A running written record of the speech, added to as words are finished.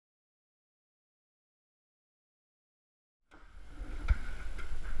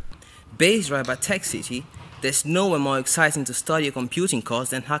Based right by Tech City, there's nowhere more exciting to study a computing course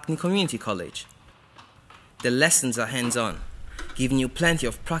than Hackney Community College. The lessons are hands-on, giving you plenty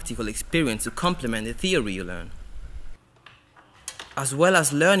of practical experience to complement the theory you learn. As well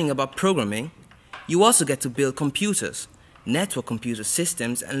as learning about programming, you also get to build computers, network computer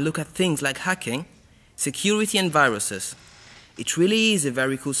systems, and look at things like hacking, security and viruses. It really is a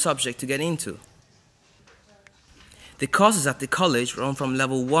very cool subject to get into. The courses at the college run from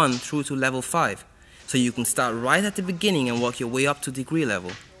level 1 through to level 5, so you can start right at the beginning and work your way up to degree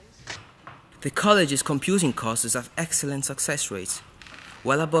level. The college's computing courses have excellent success rates,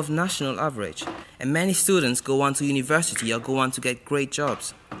 well above national average, and many students go on to university or go on to get great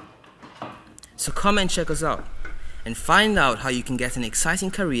jobs. So come and check us out and find out how you can get an exciting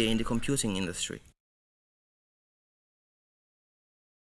career in the computing industry.